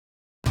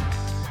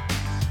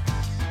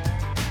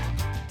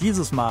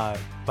Dieses Mal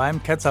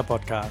beim Ketzer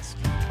Podcast.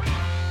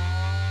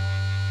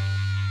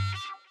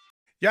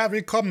 Ja,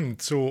 willkommen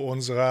zu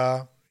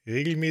unserer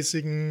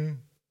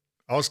regelmäßigen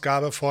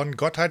Ausgabe von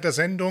Gottheit der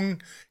Sendung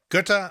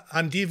Götter,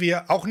 an die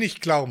wir auch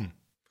nicht glauben.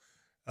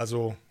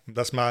 Also,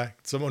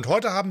 und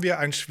heute haben wir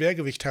ein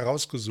Schwergewicht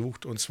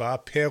herausgesucht, und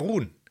zwar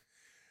Perun.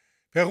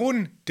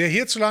 Perun, der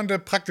hierzulande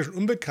praktisch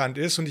unbekannt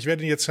ist, und ich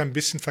werde ihn jetzt ein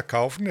bisschen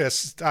verkaufen. Er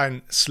ist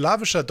ein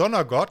slawischer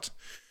Donnergott,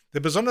 der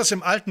besonders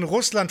im alten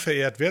Russland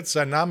verehrt wird.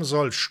 Sein Name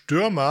soll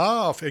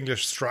Stürmer, auf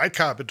Englisch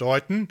Striker,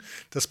 bedeuten.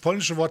 Das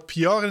polnische Wort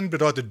Piorin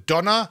bedeutet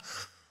Donner.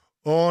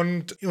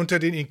 Und unter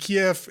den in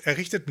Kiew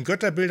errichteten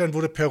Götterbildern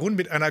wurde Perun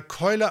mit einer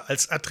Keule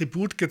als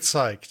Attribut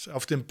gezeigt.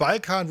 Auf dem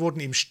Balkan wurden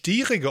ihm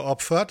Stiere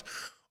geopfert.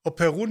 Ob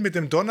Perun mit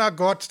dem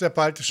Donnergott der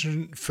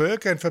baltischen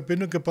Völker in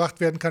Verbindung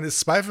gebracht werden kann, ist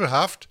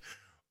zweifelhaft.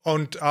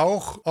 Und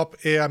auch,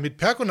 ob er mit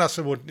Perkonas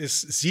verbunden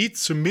ist, sieht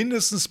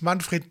zumindest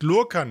Manfred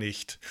Lurker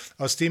nicht,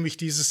 aus dem ich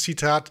dieses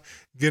Zitat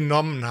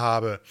genommen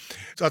habe.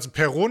 Also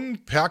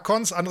Perun,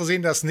 Perkons, andere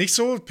sehen das nicht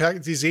so.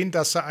 Sie sehen,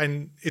 dass da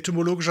ein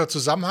etymologischer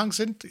Zusammenhang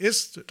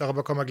ist.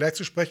 Darüber kommen wir gleich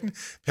zu sprechen.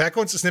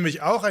 Perkons ist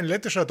nämlich auch ein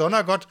lettischer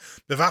Donnergott,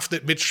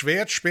 bewaffnet mit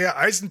Schwert, Speer,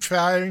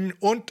 Eisenpfeilen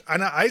und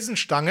einer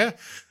Eisenstange.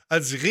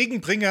 Als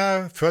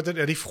Regenbringer fördert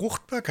er die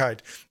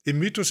Fruchtbarkeit. Im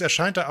Mythos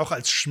erscheint er auch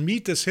als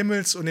Schmied des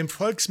Himmels und im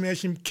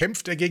Volksmärchen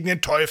kämpft er gegen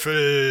den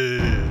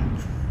Teufel.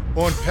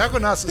 Und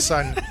Perkonas ist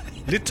ein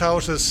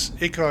litauisches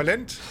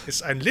Äquivalent,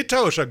 ist ein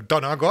litauischer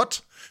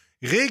Donnergott.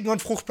 Regen-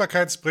 und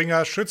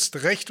Fruchtbarkeitsbringer,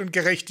 schützt Recht und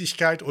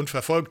Gerechtigkeit und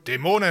verfolgt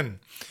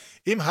Dämonen.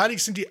 Ihm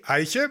heilig sind die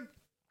Eiche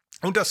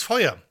und das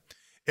Feuer.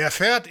 Er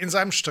fährt in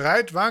seinem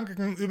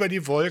Streitwagen über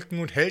die Wolken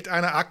und hält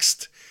eine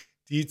Axt,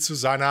 die zu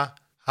seiner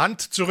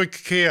Hand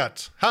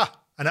zurückkehrt. Ha,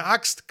 eine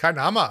Axt,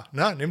 kein Hammer.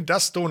 Na, nimm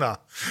das,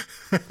 Dona.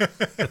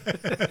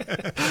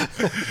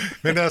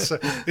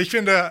 Ich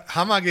finde,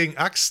 Hammer gegen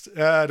Axt,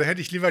 da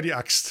hätte ich lieber die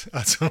Axt.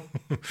 Also,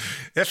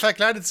 er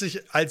verkleidet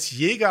sich als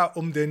Jäger,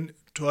 um den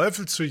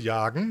Teufel zu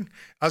jagen.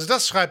 Also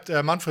das schreibt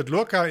Manfred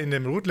Lurker in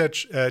dem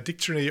Routledge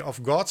Dictionary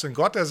of Gods and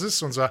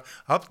Goddesses, unser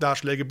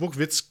Hauptnachschlägebuch.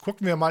 Jetzt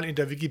gucken wir mal in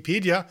der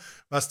Wikipedia,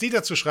 was die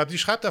dazu schreibt. Die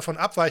schreibt davon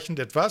abweichend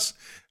etwas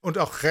und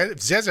auch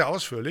sehr, sehr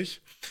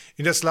ausführlich.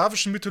 In der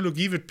slawischen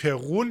Mythologie wird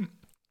Perun,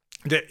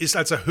 der ist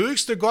als der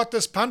höchste Gott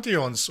des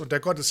Pantheons und der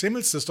Gott des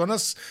Himmels, des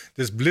Donners,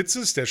 des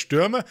Blitzes, der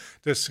Stürme,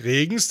 des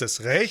Regens,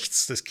 des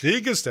Rechts, des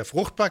Krieges, der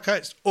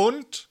Fruchtbarkeit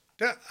und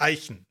der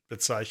Eichen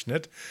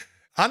bezeichnet.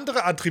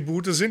 Andere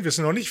Attribute sind, wir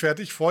sind noch nicht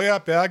fertig, Feuer,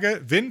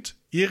 Berge, Wind,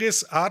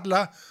 Iris,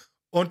 Adler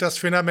und das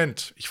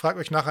Firmament. Ich frage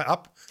euch nachher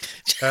ab.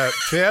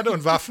 Pferde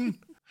und Waffen,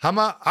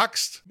 Hammer,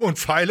 Axt und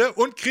Pfeile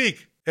und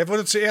Krieg. Er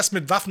wurde zuerst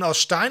mit Waffen aus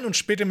Stein und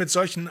später mit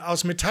solchen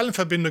aus Metall in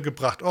Verbindung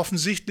gebracht.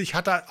 Offensichtlich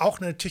hat da auch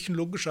ein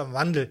technologischer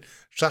Wandel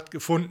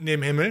stattgefunden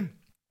im Himmel.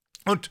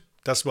 Und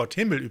das Wort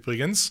Himmel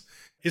übrigens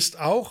ist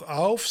auch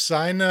auf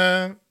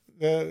seine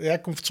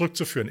Herkunft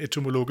zurückzuführen,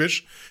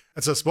 etymologisch,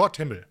 also das Wort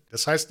Himmel.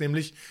 Das heißt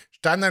nämlich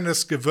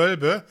steinernes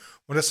Gewölbe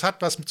und das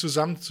hat was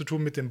zusammen zu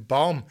tun mit dem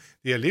Baum,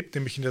 der er lebt,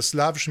 nämlich in der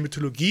slawischen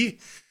Mythologie.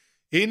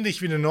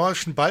 Ähnlich wie in den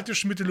nordischen,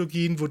 baltischen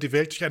Mythologien wurde die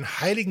Welt durch einen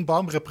heiligen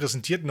Baum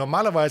repräsentiert,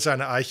 normalerweise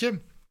eine Eiche,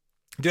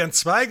 deren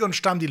Zweige und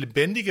Stamm die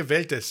lebendige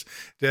Welt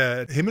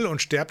der Himmel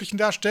und Sterblichen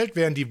darstellt,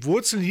 während die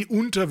Wurzeln die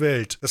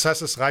Unterwelt, das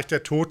heißt das Reich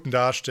der Toten,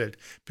 darstellt.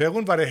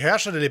 Perun war der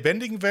Herrscher der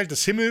lebendigen Welt,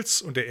 des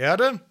Himmels und der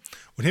Erde.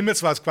 Und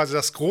Himmels war es quasi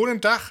das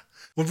Kronendach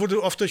und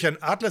wurde oft durch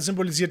einen Adler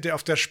symbolisiert, der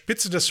auf der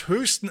Spitze des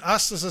höchsten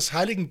Astes des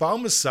heiligen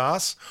Baumes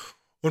saß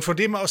und von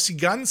dem aus die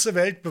ganze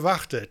Welt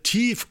bewachte.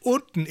 Tief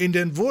unten in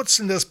den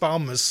Wurzeln des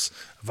Baumes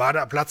war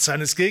der Platz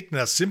seines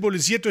Gegners,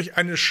 symbolisiert durch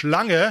eine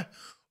Schlange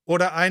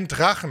oder einen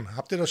Drachen.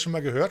 Habt ihr das schon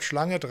mal gehört?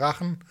 Schlange,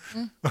 Drachen?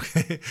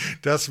 Okay.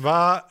 Das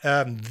war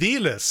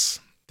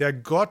Veles, der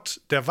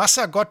Gott, der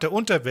Wassergott der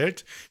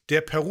Unterwelt,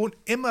 der Perun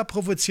immer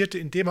provozierte,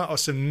 indem er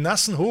aus dem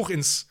Nassen hoch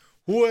ins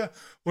Hohe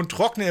und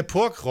Trockene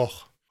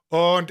emporkroch.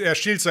 Und er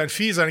stiehlt sein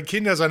Vieh, seine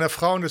Kinder, seine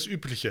Frauen, das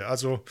Übliche.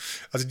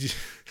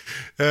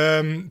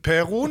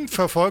 Perun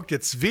verfolgt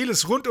jetzt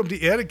Veles rund um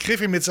die Erde, griff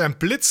ihn mit seinen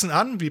Blitzen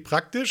an, wie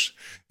praktisch.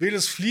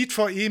 Veles flieht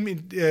vor ihm,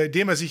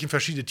 indem er sich in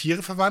verschiedene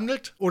Tiere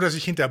verwandelt oder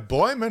sich hinter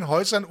Bäumen,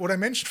 Häusern oder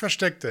Menschen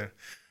versteckte.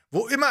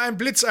 Wo immer ein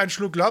Blitz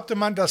einschlug, glaubte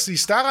man, dass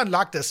dies daran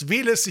lag, dass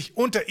Veles sich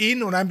unter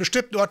ihnen und einem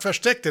bestimmten Ort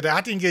versteckte. Der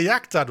hat ihn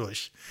gejagt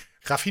dadurch.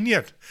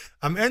 Raffiniert.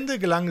 Am Ende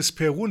gelang es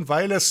Perun,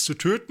 Veles zu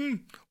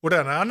töten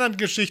oder in einer anderen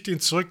Geschichte ihn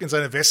zurück in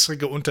seine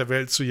wässrige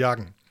Unterwelt zu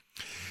jagen.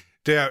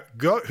 Der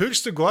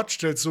höchste Gott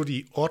stellt so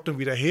die Ordnung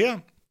wieder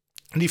her,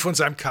 die von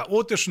seinem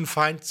chaotischen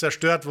Feind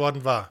zerstört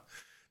worden war.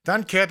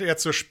 Dann kehrte er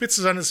zur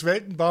Spitze seines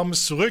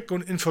Weltenbaumes zurück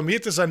und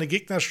informierte seine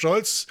Gegner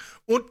stolz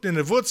unten in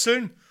den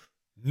Wurzeln: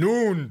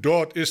 Nun,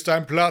 dort ist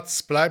dein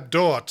Platz, bleib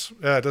dort.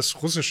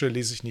 Das Russische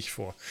lese ich nicht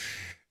vor.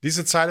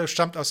 Diese Zeile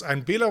stammt aus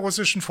einem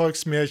belarussischen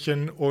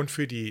Volksmärchen und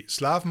für die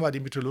Slawen war die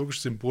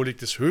mythologische Symbolik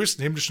des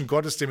höchsten himmlischen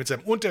Gottes, der mit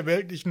seinem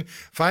unterweltlichen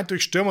Feind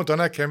durch Sturm und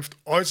Donner kämpft,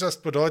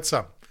 äußerst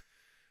bedeutsam.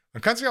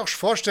 Man kann sich auch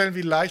vorstellen,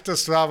 wie leicht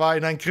es da war,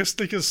 in ein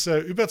christliches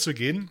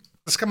überzugehen.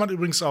 Das kann man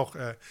übrigens auch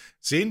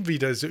sehen, wie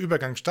dieser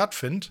Übergang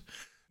stattfindet.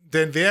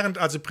 Denn während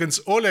also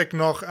Prinz Oleg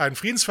noch einen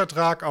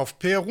Friedensvertrag auf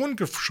Perun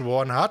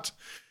geschworen hat,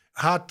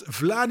 hat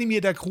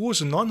Wladimir der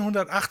Große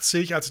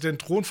 980, als er den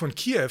Thron von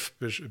Kiew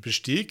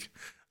bestieg,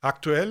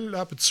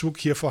 aktueller Bezug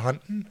hier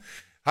vorhanden,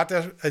 hat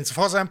er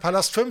vor seinem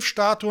Palast 5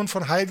 Statuen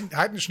von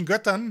heidnischen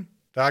Göttern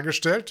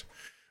dargestellt.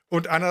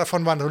 Und einer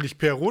davon war natürlich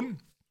Perun.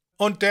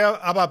 Und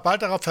der aber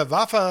bald darauf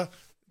verwarf er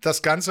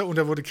das Ganze und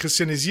er wurde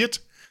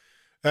christianisiert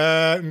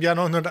im Jahr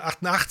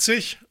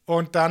 988.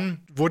 Und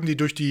dann wurden die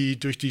durch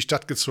die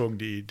Stadt gezogen,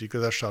 die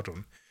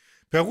Götterstatuen.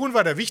 Perun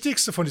war der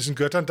wichtigste von diesen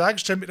Göttern,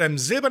 dargestellt mit einem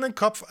silbernen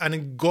Kopf,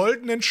 einem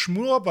goldenen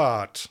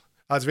Schnurrbart.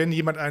 Also wenn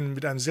jemand einen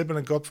mit einem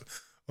silbernen Kopf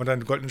und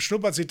einem goldenen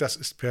Schnurrbart sieht, das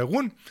ist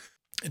Perun.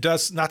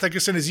 Das nach der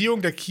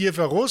Christianisierung der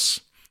Kiewer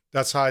Rus,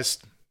 das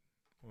heißt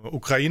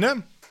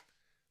Ukraine,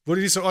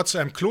 wurde dieser Ort zu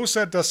einem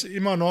Kloster, das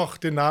immer noch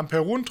den Namen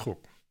Perun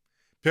trug.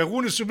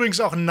 Perun ist übrigens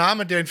auch ein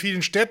Name, der in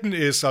vielen Städten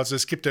ist. Also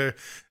es gibt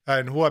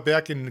ein hoher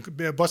Berg in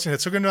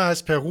Bosnien-Herzegowina,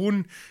 heißt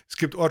Perun. Es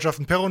gibt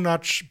Ortschaften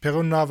Perunac,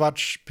 Perunavac,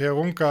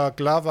 Perunka,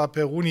 Glava,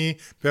 Peruni,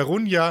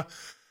 Perunja,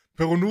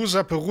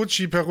 Perunusa,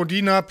 Perucci,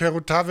 Perudina,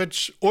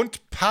 Perutavic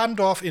und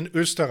Pandorf in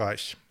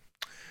Österreich.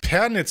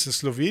 Pernitz in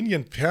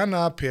Slowenien,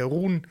 Perna,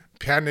 Perun,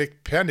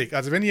 Pernik.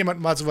 Also wenn jemand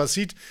mal sowas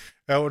sieht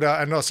oder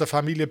einer aus der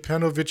Familie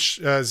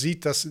Pernovic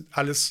sieht, das sind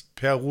alles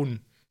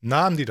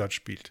Perun-Namen, die dort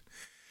spielt.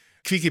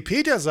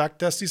 Wikipedia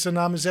sagt, dass dieser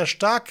Name sehr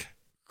stark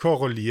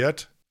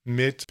korreliert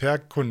mit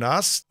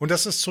Perkonas und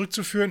dass es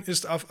zurückzuführen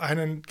ist auf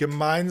einen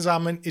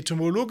gemeinsamen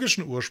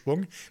etymologischen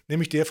Ursprung,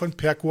 nämlich der von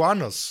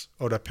Perkuanos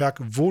oder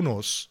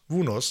Perkvonos.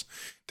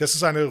 Das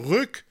ist eine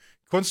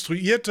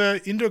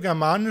rückkonstruierte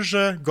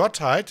indogermanische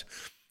Gottheit,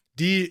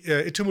 die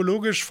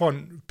etymologisch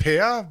von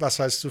Per, was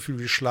heißt so viel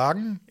wie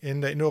schlagen in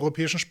der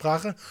indoeuropäischen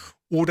Sprache,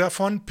 oder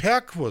von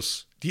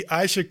Perquus, die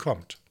Eiche,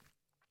 kommt.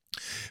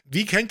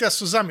 Wie hängt das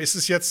zusammen? Ist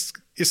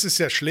es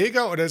der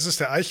Schläger oder ist es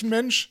der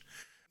Eichenmensch?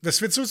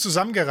 Das wird so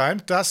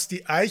zusammengereimt, dass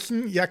die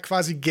Eichen ja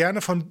quasi gerne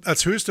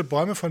als höchste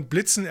Bäume von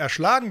Blitzen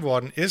erschlagen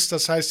worden ist.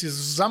 Das heißt, dieser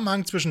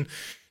Zusammenhang zwischen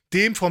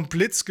dem vom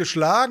Blitz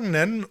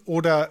geschlagenen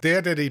oder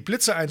der die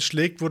Blitze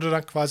einschlägt, wurde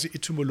dann quasi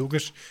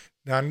etymologisch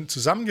dann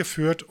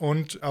zusammengeführt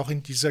und auch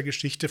in dieser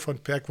Geschichte von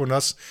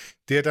Perkonos,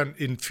 der dann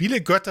in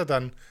viele Götter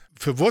dann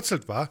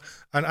verwurzelt war,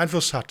 einen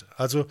Einfluss hatte.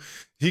 Also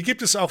hier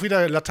gibt es auch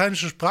wieder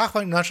lateinische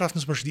Sprachlandschaften,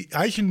 zum Beispiel die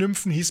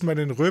Eichennymphen hießen bei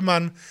den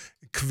Römern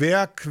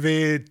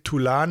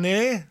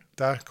Querquetulanae,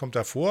 da kommt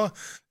er vor.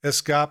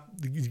 Es gab,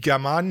 die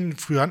Germanen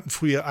hatten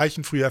früher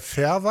Eichen, früher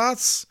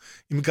Fervats,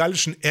 im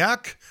gallischen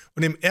Erk,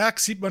 und im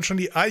Erk sieht man schon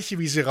die Eiche,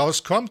 wie sie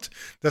rauskommt.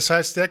 Das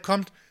heißt, der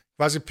kommt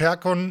quasi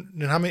Perkon,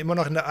 den haben wir immer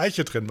noch in der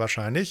Eiche drin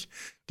wahrscheinlich.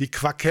 Die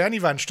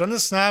Quakerni war ein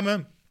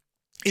Standesname.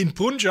 In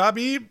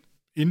Punjabi,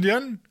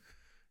 Indien,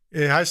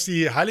 heißt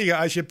die heilige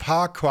Eiche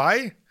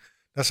Parkwai.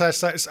 Das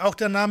heißt, da ist auch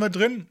der Name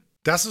drin.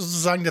 Das ist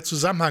sozusagen der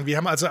Zusammenhang. Wir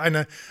haben also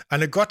eine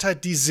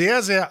Gottheit, die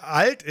sehr, sehr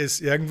alt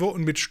ist irgendwo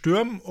und mit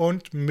Stürmen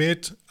und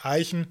mit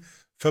Eichen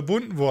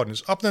verbunden worden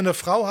ist. Ob eine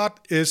Frau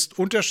hat, ist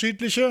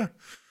unterschiedliche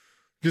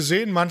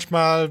gesehen.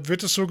 Manchmal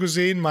wird es so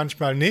gesehen,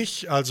 manchmal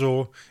nicht.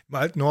 Also im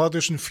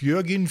altnordischen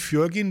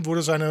Fjörgin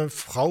wurde seine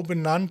Frau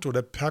benannt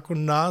oder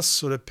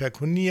Perkonas oder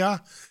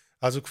Perkunia,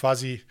 also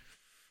quasi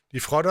die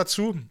Frau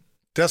dazu.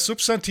 Das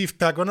Substantiv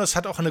Pergonos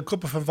hat auch eine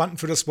Gruppe Verwandten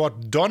für das Wort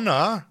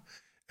Donner.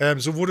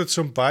 So wurde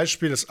zum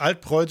Beispiel das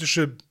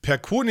altpreußische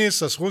Perkunis,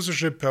 das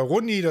russische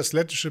Peruni, das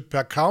lettische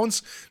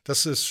Perkauns,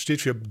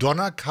 steht für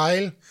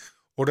Donnerkeil,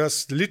 oder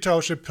das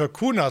litauische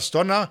Perkunas,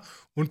 Donner,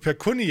 und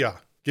Perkunia,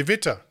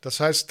 Gewitter.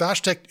 Das heißt, da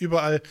steckt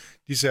überall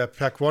dieser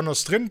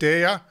Perquonos drin, der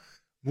ja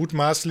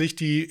mutmaßlich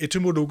die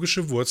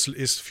etymologische Wurzel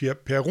ist für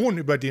Perun,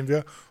 über den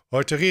wir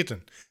heute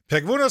reden.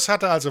 Perquonos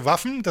hatte also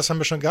Waffen, das haben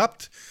wir schon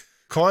gehabt.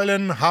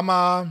 Keulen,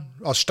 Hammer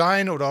aus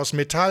Stein oder aus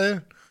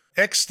Metall,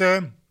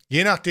 Äxte,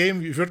 je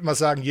nachdem, ich würde mal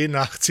sagen, je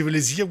nach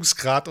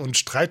Zivilisierungsgrad und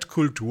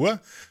Streitkultur.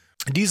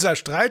 Dieser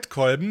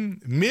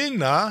Streitkolben,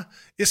 Milna,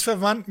 ist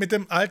verwandt mit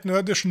dem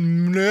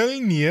altnordischen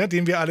Mjölnir,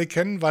 den wir alle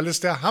kennen, weil es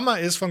der Hammer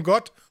ist von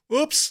Gott.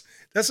 Ups,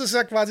 das ist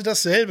ja quasi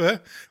dasselbe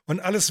und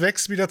alles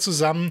wächst wieder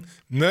zusammen.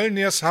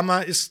 Mjölnirs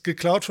Hammer ist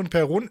geklaut von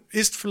Perun,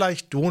 ist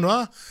vielleicht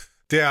Donner,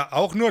 der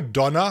auch nur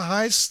Donner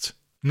heißt,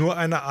 nur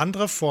eine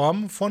andere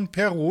Form von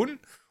Perun.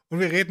 Und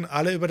wir reden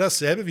alle über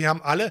dasselbe.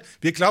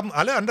 Wir glauben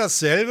alle an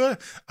dasselbe,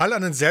 alle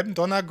an denselben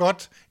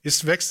Donnergott.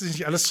 Wächst sich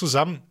nicht alles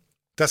zusammen.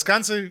 Das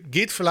Ganze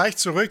geht vielleicht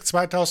zurück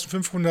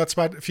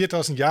 2500,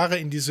 4000 Jahre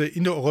in diese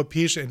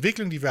indoeuropäische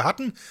Entwicklung, die wir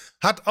hatten.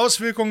 Hat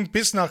Auswirkungen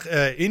bis nach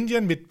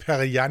Indien mit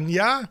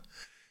Perjanya.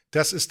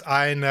 Das ist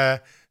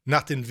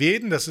nach den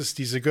Veden, das ist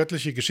diese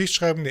göttliche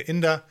Geschichtsschreibung der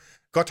Inder,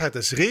 Gottheit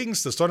des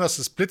Regens, des Donners,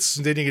 des Blitzes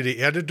und derjenige, der die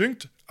Erde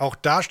düngt. Auch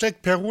da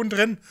steckt Perun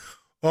drin.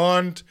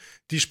 Und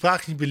die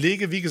sprachlichen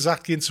Belege, wie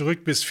gesagt, gehen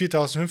zurück bis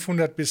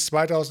 4500 bis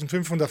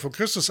 2500 vor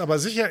Christus. Aber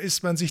sicher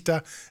ist man sich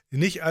da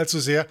nicht allzu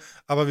sehr.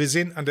 Aber wir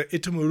sehen an der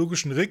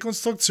etymologischen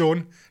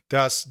Rekonstruktion,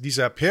 dass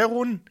dieser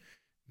Perun,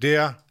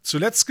 der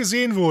zuletzt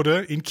gesehen wurde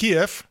in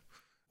Kiew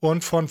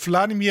und von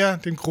Wladimir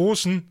dem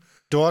Großen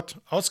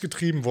dort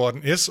ausgetrieben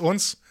worden ist,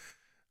 uns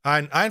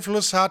einen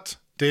Einfluss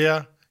hat,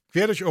 der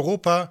quer durch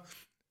Europa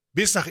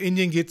bis nach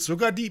Indien geht.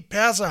 Sogar die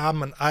Perser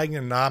haben einen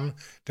eigenen Namen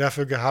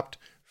dafür gehabt,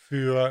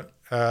 für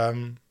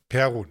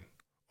Perun.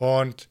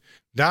 Und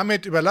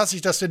damit überlasse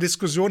ich das der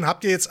Diskussion.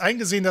 Habt ihr jetzt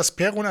eingesehen, dass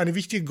Perun eine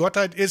wichtige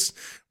Gottheit ist?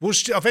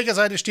 Auf welcher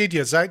Seite steht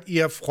ihr? Seid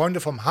ihr Freunde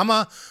vom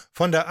Hammer,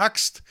 von der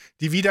Axt,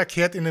 die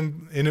wiederkehrt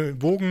in den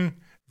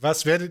Bogen?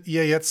 Was werdet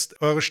ihr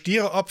jetzt, eure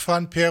Stiere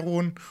opfern,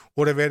 Perun?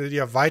 Oder werdet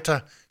ihr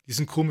weiter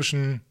diesen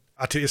komischen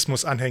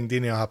Atheismus anhängen,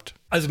 den ihr habt?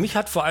 Also mich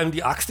hat vor allem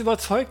die Axt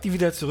überzeugt, die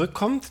wieder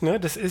zurückkommt. Ne?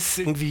 Das ist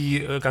irgendwie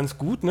ganz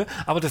gut. Ne?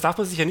 Aber das darf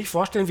man sich ja nicht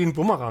vorstellen wie ein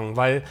Bumerang,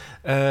 weil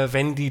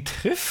wenn die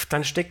trifft,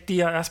 dann steckt die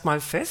ja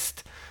erstmal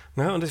fest.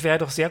 Ne? Und es wäre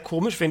doch sehr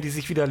komisch, wenn die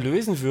sich wieder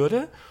lösen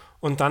würde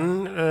und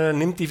dann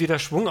nimmt die wieder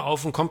Schwung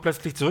auf und kommt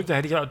plötzlich zurück. Da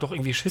hätte ich ja doch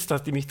irgendwie Schiss,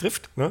 dass die mich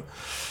trifft. Ne?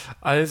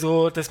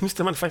 Also das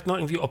müsste man vielleicht noch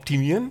irgendwie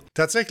optimieren.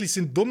 Tatsächlich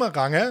sind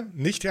Bumerange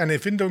nicht eine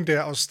Erfindung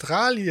der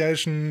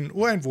australischen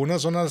Ureinwohner,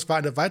 sondern es war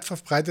eine weit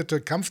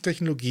verbreitete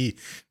Kampftechnologie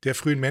der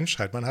frühen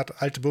Menschheit. Man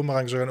hat alte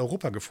Bumerange sogar in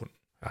Europa gefunden.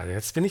 Ja,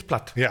 jetzt bin ich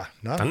platt. Ja,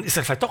 na? Dann ist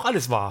ja vielleicht doch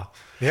alles wahr.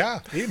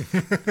 Ja, eben.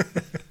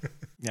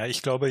 Ja,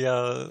 ich glaube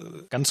ja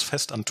ganz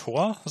fest an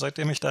Thor,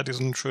 seitdem ich da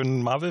diesen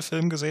schönen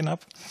Marvel-Film gesehen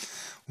habe.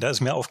 Und da ist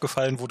mir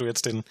aufgefallen, wo du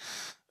jetzt den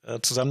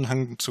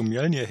Zusammenhang zu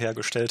Mjölnir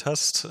hergestellt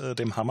hast,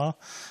 dem Hammer,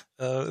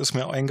 ist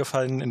mir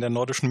eingefallen, in der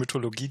nordischen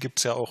Mythologie gibt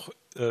es ja auch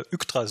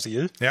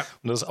Yggdrasil. Ja.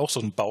 Und das ist auch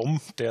so ein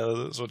Baum,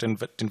 der so den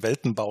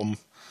Weltenbaum,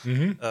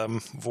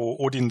 wo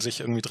Odin sich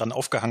irgendwie dran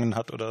aufgehangen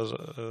hat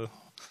oder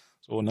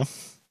so, ne?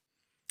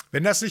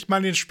 Wenn das nicht mal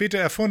eine späte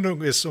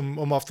Erfindung ist,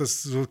 um auf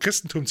das so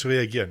Christentum zu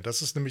reagieren,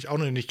 das ist nämlich auch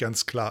noch nicht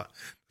ganz klar.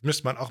 Das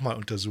müsste man auch mal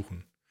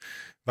untersuchen.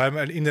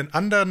 Weil in den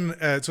anderen,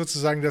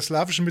 sozusagen der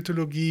slawischen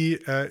Mythologie,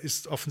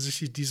 ist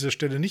offensichtlich diese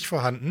Stelle nicht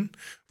vorhanden.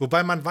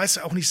 Wobei man weiß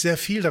auch nicht sehr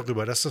viel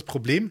darüber. Das ist das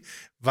Problem,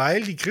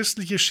 weil die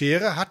christliche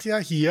Schere hat ja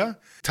hier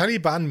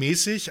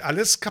Taliban-mäßig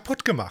alles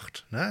kaputt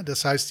gemacht. Ne?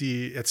 Das heißt,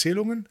 die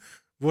Erzählungen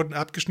wurden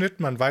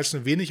abgeschnitten. Man weiß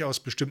nur wenig aus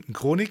bestimmten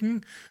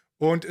Chroniken.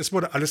 Und es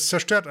wurde alles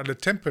zerstört, alle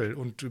Tempel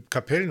und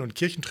Kapellen und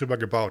Kirchen drüber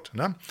gebaut.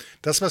 Ne?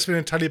 Das, was wir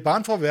den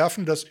Taliban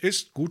vorwerfen, das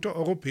ist gute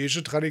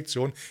europäische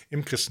Tradition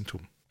im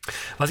Christentum.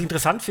 Was ich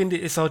interessant finde,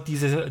 ist auch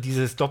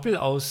dieses Doppel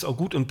aus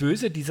Gut und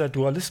Böse, dieser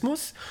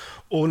Dualismus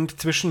und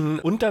zwischen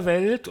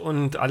Unterwelt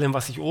und allem,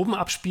 was sich oben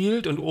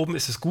abspielt und oben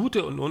ist das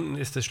Gute und unten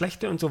ist das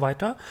Schlechte und so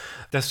weiter.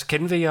 Das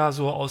kennen wir ja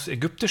so aus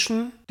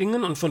ägyptischen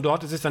Dingen und von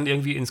dort ist es dann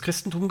irgendwie ins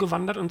Christentum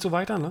gewandert und so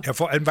weiter. Ne? Ja,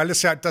 vor allem, weil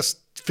es ja,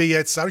 dass wir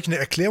jetzt dadurch eine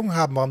Erklärung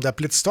haben, warum der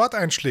Blitz dort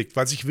einschlägt,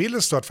 weil sich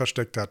Veles dort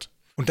versteckt hat.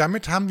 Und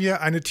damit haben wir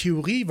eine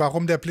Theorie,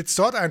 warum der Blitz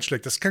dort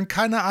einschlägt. Das kann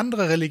keine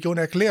andere Religion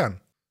erklären.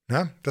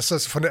 Ja, das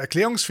ist von der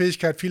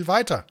Erklärungsfähigkeit viel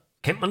weiter.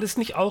 Kennt man das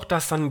nicht auch,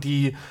 dass dann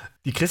die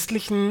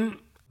christlichen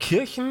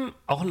Kirchen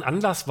auch ein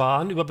Anlass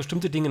waren, über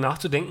bestimmte Dinge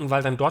nachzudenken,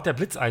 weil dann dort der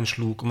Blitz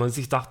einschlug und man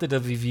sich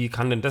dachte, wie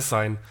kann denn das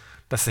sein,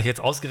 dass er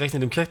jetzt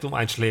ausgerechnet im Kirchturm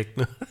einschlägt?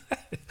 Ne?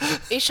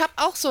 Ich habe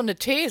auch so eine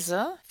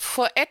These.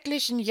 Vor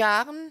etlichen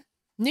Jahren,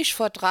 nicht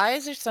vor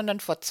 30, sondern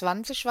vor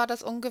 20 war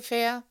das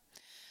ungefähr,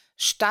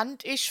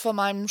 stand ich vor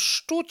meinem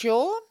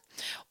Studio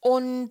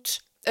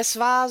und es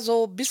war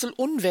so ein bisschen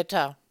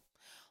Unwetter.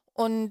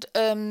 Und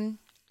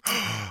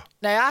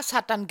es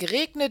hat dann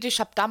geregnet, ich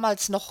habe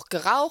damals noch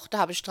geraucht, da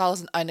habe ich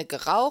draußen eine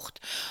geraucht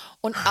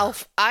und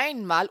auf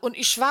einmal, und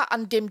ich war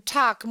an dem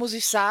Tag, muss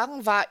ich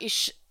sagen, war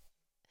ich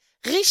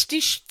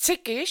richtig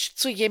zickig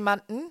zu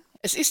jemandem,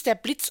 es ist der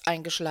Blitz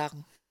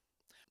eingeschlagen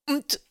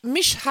und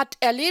mich hat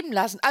erleben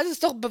lassen, also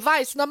ist doch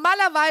Beweis,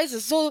 normalerweise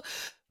so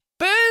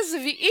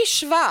böse wie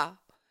ich war,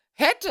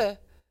 hätte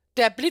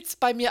der Blitz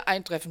bei mir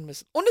eintreffen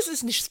müssen und es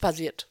ist nichts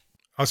passiert.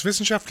 Aus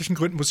wissenschaftlichen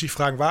Gründen muss ich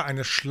fragen, war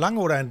eine Schlange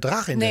oder ein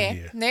Drache in der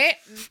Nähe? Nee,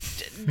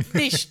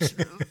 nicht.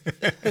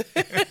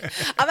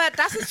 Aber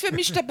das ist für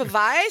mich der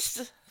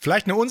Beweis.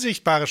 Vielleicht eine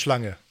unsichtbare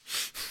Schlange.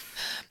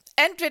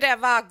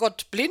 Entweder war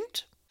Gott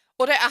blind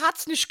oder er hat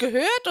es nicht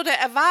gehört oder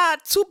er war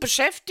zu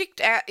beschäftigt.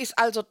 Er ist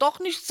also doch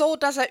nicht so,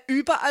 dass er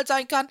überall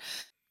sein kann.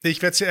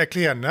 Ich werde es dir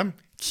erklären, ne?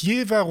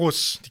 Kiewer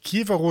Russ. Die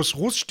Kiewer Russ.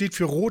 Russ steht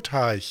für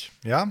rothaarig,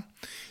 ja?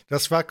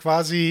 Das war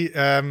quasi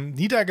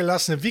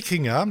niedergelassene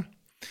Wikinger,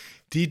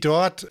 die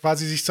dort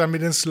quasi sich dann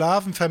mit den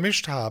Slawen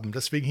vermischt haben.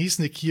 Deswegen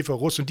hießen die Kiewer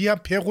Russ. Und die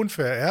haben Perun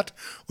verehrt.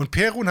 Und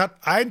Perun hat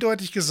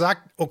eindeutig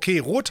gesagt, okay,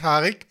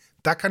 rothaarig,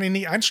 da kann ich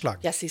nicht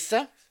einschlagen. Ja, siehst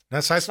du?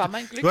 Das heißt,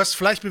 du hast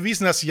vielleicht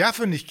bewiesen, dass es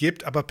Jahwe nicht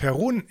gibt, aber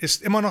Perun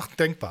ist immer noch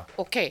denkbar.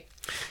 Okay.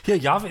 Hier,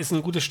 Jahwe ist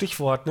ein gutes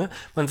Stichwort. Ne?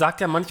 Man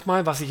sagt ja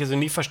manchmal, was ich also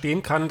nie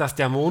verstehen kann, dass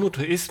der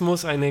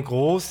Monotheismus eine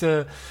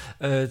große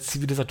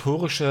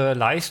zivilisatorische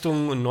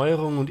Leistung und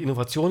Neuerung und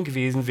Innovation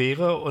gewesen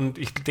wäre. Und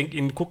ich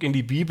gucke in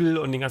die Bibel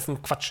und den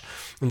ganzen Quatsch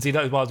und sehe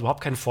da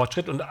überhaupt keinen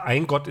Fortschritt. Und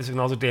ein Gott ist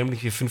genauso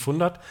dämlich wie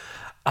 500.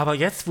 Aber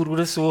jetzt, wo du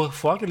das so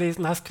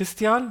vorgelesen hast,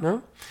 Christian,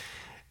 ne?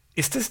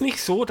 Ist es nicht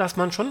so, dass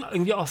man schon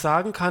irgendwie auch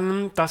sagen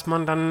kann, dass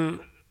man dann,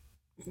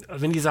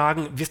 wenn die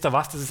sagen, wisst ihr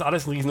was, das ist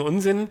alles ein riesen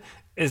Unsinn,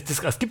 es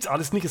gibt's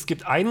alles nicht, es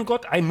gibt einen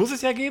Gott, einen muss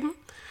es ja geben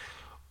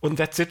und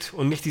that's it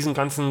und nicht diesen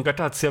ganzen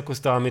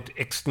Götterzirkus da mit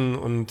Äxten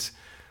und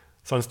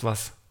sonst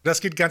was.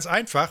 Das geht ganz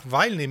einfach,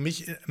 weil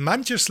nämlich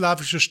manche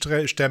slawische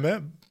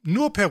Stämme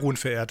nur Perun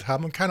verehrt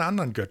haben und keine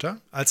anderen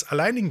Götter als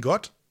alleinigen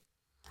Gott.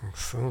 Ach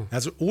so.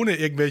 Also ohne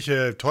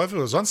irgendwelche Teufel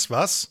oder sonst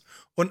was.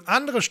 Und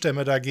andere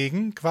Stämme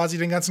dagegen quasi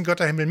den ganzen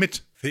Götterhimmel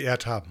mit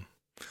verehrt haben.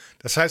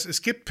 Das heißt,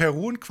 es gibt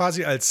Perun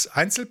quasi als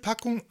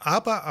Einzelpackung,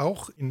 aber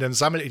auch in der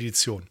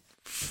Sammeledition.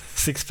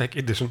 Sixpack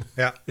Edition.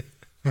 Ja.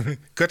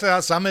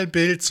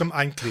 Götter-Sammelbild zum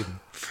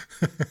Einkleben.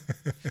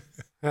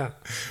 Ja.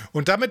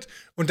 Und damit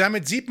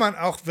sieht man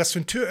auch, was für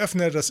ein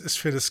Türöffner das ist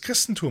für das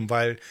Christentum,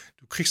 weil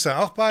du kriegst da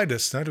auch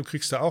beides. Ne? Du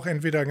kriegst da auch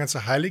entweder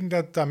ganze Heiligen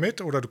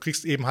damit oder du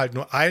kriegst eben halt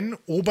nur einen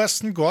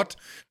obersten Gott,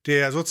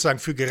 der sozusagen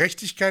für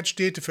Gerechtigkeit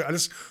steht, für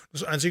alles.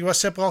 Das Einzige, was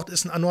der braucht,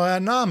 ist ein neuer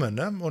Name.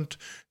 Ne? Und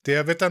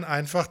der wird dann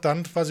einfach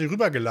dann quasi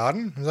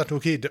rübergeladen und sagt,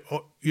 okay,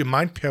 ihr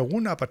meint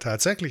Perun, aber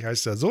tatsächlich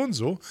heißt er so und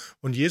so.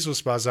 Und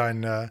Jesus war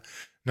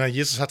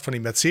Jesus hat von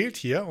ihm erzählt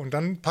hier und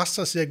dann passt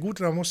das sehr gut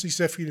und da muss sich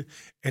sehr viel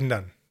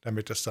ändern,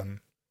 damit das dann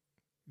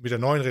mit der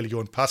neuen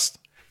Religion passt.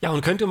 Ja,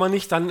 und könnte man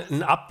nicht dann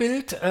ein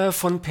Abbild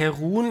von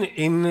Perun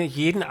in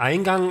jeden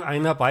Eingang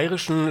einer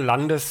bayerischen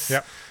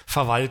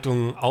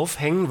Landesverwaltung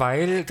aufhängen,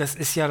 weil das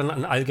ist ja dann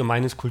ein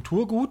allgemeines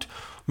Kulturgut,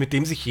 mit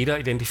dem sich jeder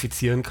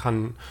identifizieren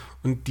kann.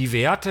 Und die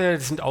Werte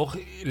sind auch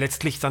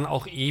letztlich dann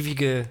auch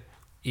ewige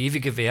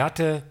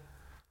Werte.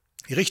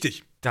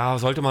 Richtig. Da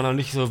sollte man auch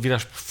nicht so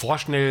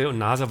vorschnell und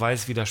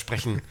naseweiß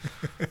widersprechen.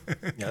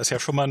 Ja, ist ja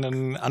schon mal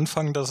ein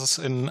Anfang, dass es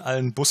in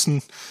allen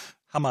Bussen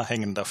Hammer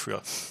hängen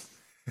dafür.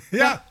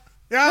 Ja.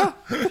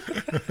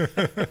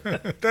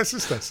 Das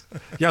ist das.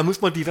 Ja, muss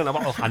man die dann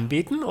aber auch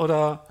anbeten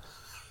oder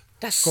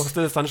kostet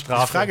es dann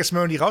Strafe? Die Frage ist,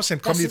 wenn man die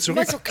rausnimmt, kommen die Das sind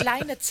zurück. immer so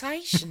kleine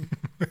Zeichen.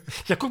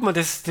 Ja, guck mal,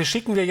 das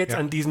schicken wir jetzt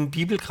an diesen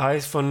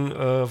Bibelkreis von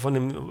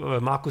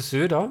dem Markus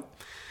Söder.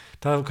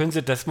 Da können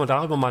Sie das mal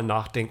darüber mal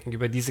nachdenken,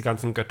 über diese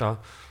ganzen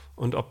Götter.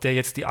 Und ob der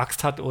jetzt die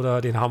Axt hat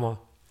oder den Hammer.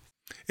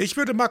 Ich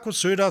würde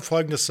Markus Söder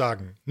Folgendes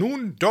sagen.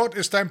 Nun, dort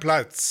ist dein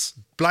Platz.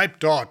 Bleib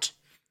dort.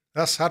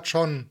 Das hat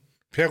schon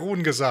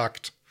Perun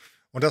gesagt.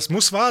 Und das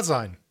muss wahr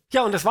sein.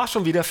 Ja, und das war's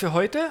schon wieder für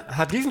heute.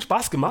 Hat riesen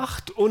Spaß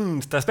gemacht.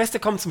 Und das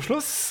Beste kommt zum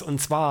Schluss. Und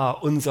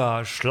zwar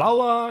unser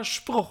schlauer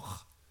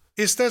Spruch.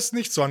 Ist es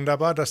nicht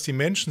sonderbar, dass die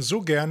Menschen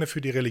so gerne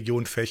für die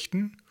Religion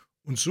fechten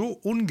und so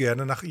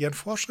ungerne nach ihren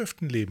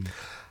Vorschriften leben?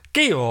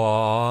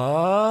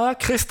 Georg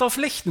Christoph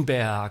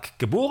Lichtenberg,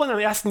 geboren am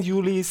 1.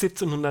 Juli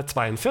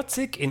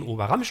 1742 in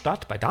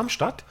Oberramstadt bei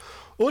Darmstadt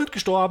und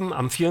gestorben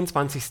am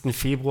 24.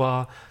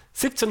 Februar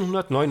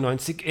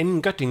 1799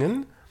 in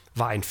Göttingen,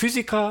 war ein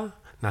Physiker,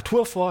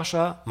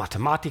 Naturforscher,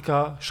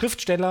 Mathematiker,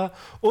 Schriftsteller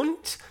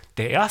und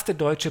der erste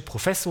deutsche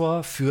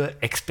Professor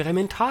für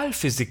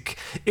Experimentalphysik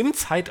im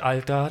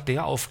Zeitalter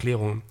der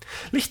Aufklärung.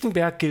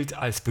 Lichtenberg gilt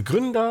als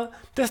Begründer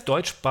des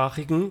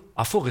deutschsprachigen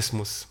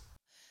Aphorismus.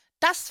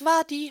 Das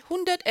war die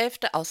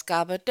 111.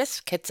 Ausgabe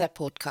des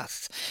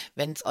Ketzer-Podcasts.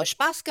 Wenn es euch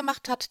Spaß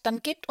gemacht hat,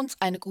 dann gebt uns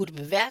eine gute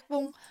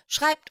Bewerbung,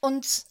 schreibt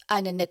uns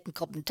einen netten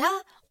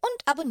Kommentar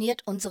und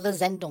abonniert unsere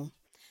Sendung.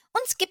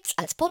 Uns gibt's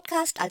als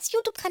Podcast, als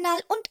YouTube-Kanal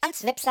und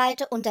als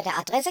Webseite unter der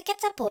Adresse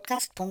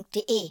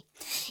ketzerpodcast.de.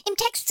 Im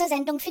Text zur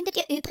Sendung findet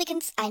ihr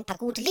übrigens ein paar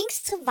gute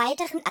Links zu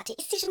weiteren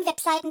atheistischen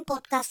Webseiten,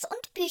 Podcasts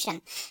und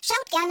Büchern.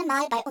 Schaut gerne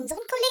mal bei unseren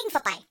Kollegen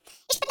vorbei.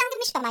 Ich bedanke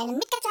mich bei meinen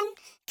Mitketzern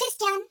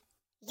Christian,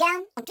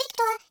 Jan und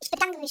Viktor. Ich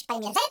bedanke mich bei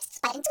mir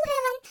selbst, bei den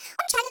Zuhörern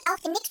und schaltet auch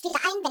demnächst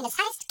wieder ein, wenn es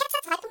heißt Ketzer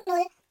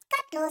 2.0,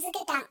 gottlose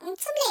Gedanken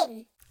zum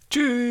Leben.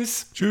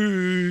 Tschüss.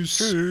 Tschüss.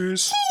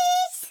 Tschüss.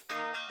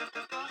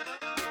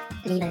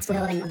 Liebe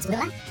Zuhörerinnen und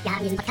Zuhörer, wir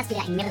haben diesen Podcast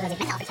wieder in mehrere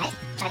Segmente aufgeteilt.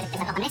 Schaltet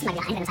deshalb auch beim nächsten Mal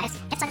wieder ein, wenn es heißt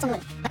Ketzer 2.0,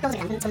 gottlose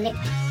Gedanken zum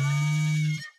Leben.